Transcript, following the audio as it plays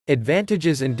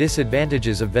Advantages and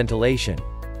disadvantages of ventilation.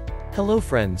 Hello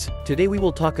friends, today we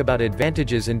will talk about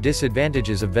advantages and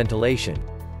disadvantages of ventilation.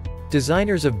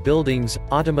 Designers of buildings,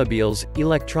 automobiles,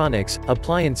 electronics,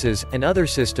 appliances, and other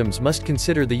systems must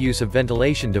consider the use of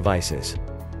ventilation devices.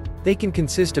 They can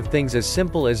consist of things as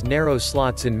simple as narrow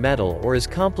slots in metal or as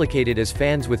complicated as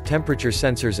fans with temperature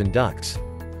sensors and ducts.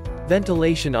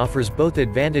 Ventilation offers both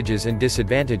advantages and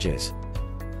disadvantages.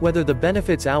 Whether the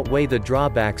benefits outweigh the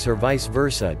drawbacks or vice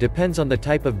versa depends on the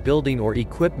type of building or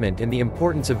equipment and the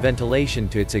importance of ventilation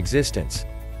to its existence.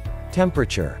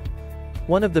 Temperature.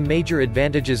 One of the major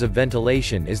advantages of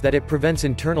ventilation is that it prevents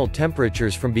internal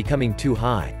temperatures from becoming too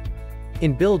high.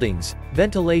 In buildings,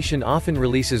 ventilation often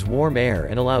releases warm air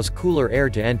and allows cooler air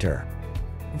to enter.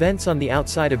 Vents on the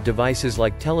outside of devices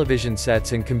like television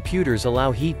sets and computers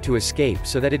allow heat to escape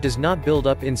so that it does not build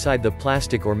up inside the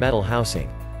plastic or metal housing.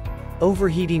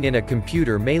 Overheating in a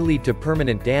computer may lead to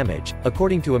permanent damage,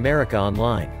 according to America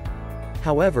Online.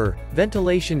 However,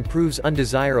 ventilation proves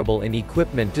undesirable in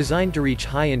equipment designed to reach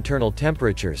high internal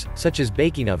temperatures, such as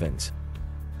baking ovens.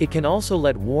 It can also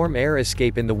let warm air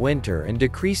escape in the winter and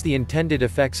decrease the intended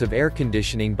effects of air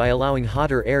conditioning by allowing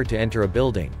hotter air to enter a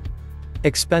building.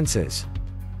 Expenses.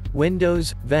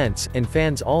 Windows, vents, and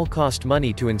fans all cost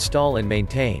money to install and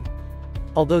maintain.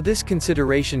 Although this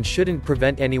consideration shouldn't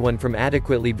prevent anyone from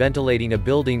adequately ventilating a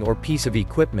building or piece of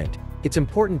equipment, it's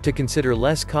important to consider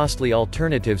less costly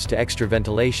alternatives to extra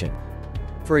ventilation.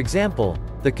 For example,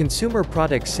 the Consumer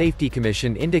Product Safety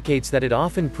Commission indicates that it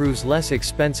often proves less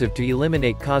expensive to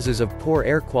eliminate causes of poor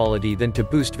air quality than to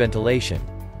boost ventilation.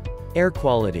 Air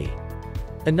quality.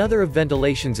 Another of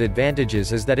ventilation's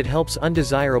advantages is that it helps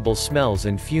undesirable smells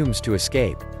and fumes to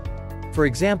escape. For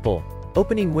example,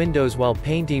 opening windows while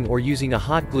painting or using a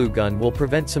hot glue gun will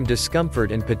prevent some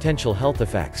discomfort and potential health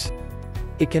effects.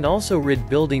 It can also rid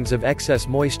buildings of excess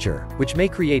moisture, which may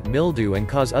create mildew and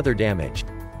cause other damage.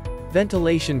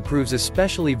 Ventilation proves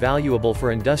especially valuable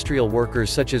for industrial workers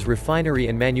such as refinery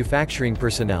and manufacturing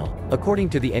personnel, according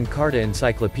to the Encarta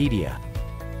Encyclopedia.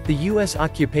 The U.S.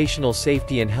 Occupational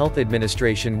Safety and Health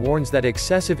Administration warns that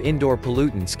excessive indoor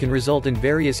pollutants can result in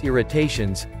various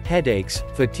irritations, headaches,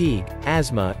 fatigue,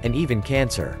 asthma, and even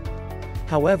cancer.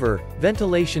 However,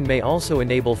 ventilation may also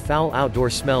enable foul outdoor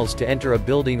smells to enter a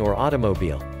building or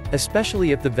automobile,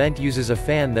 especially if the vent uses a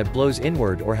fan that blows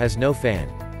inward or has no fan.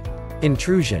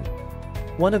 Intrusion.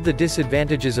 One of the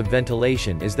disadvantages of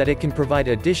ventilation is that it can provide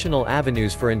additional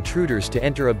avenues for intruders to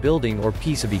enter a building or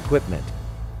piece of equipment.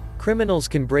 Criminals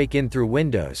can break in through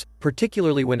windows,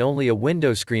 particularly when only a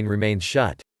window screen remains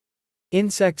shut.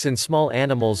 Insects and small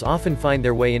animals often find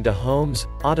their way into homes,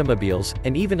 automobiles,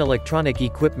 and even electronic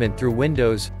equipment through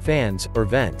windows, fans, or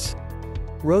vents.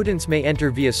 Rodents may enter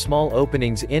via small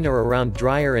openings in or around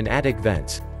dryer and attic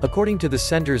vents, according to the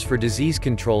Centers for Disease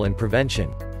Control and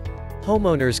Prevention.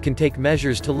 Homeowners can take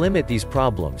measures to limit these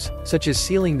problems, such as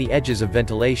sealing the edges of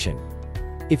ventilation.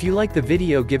 If you like the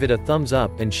video, give it a thumbs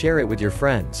up and share it with your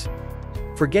friends.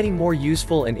 For getting more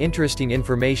useful and interesting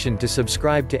information, to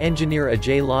subscribe to Engineer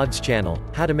Ajay Lod's channel,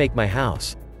 How to Make My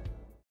House.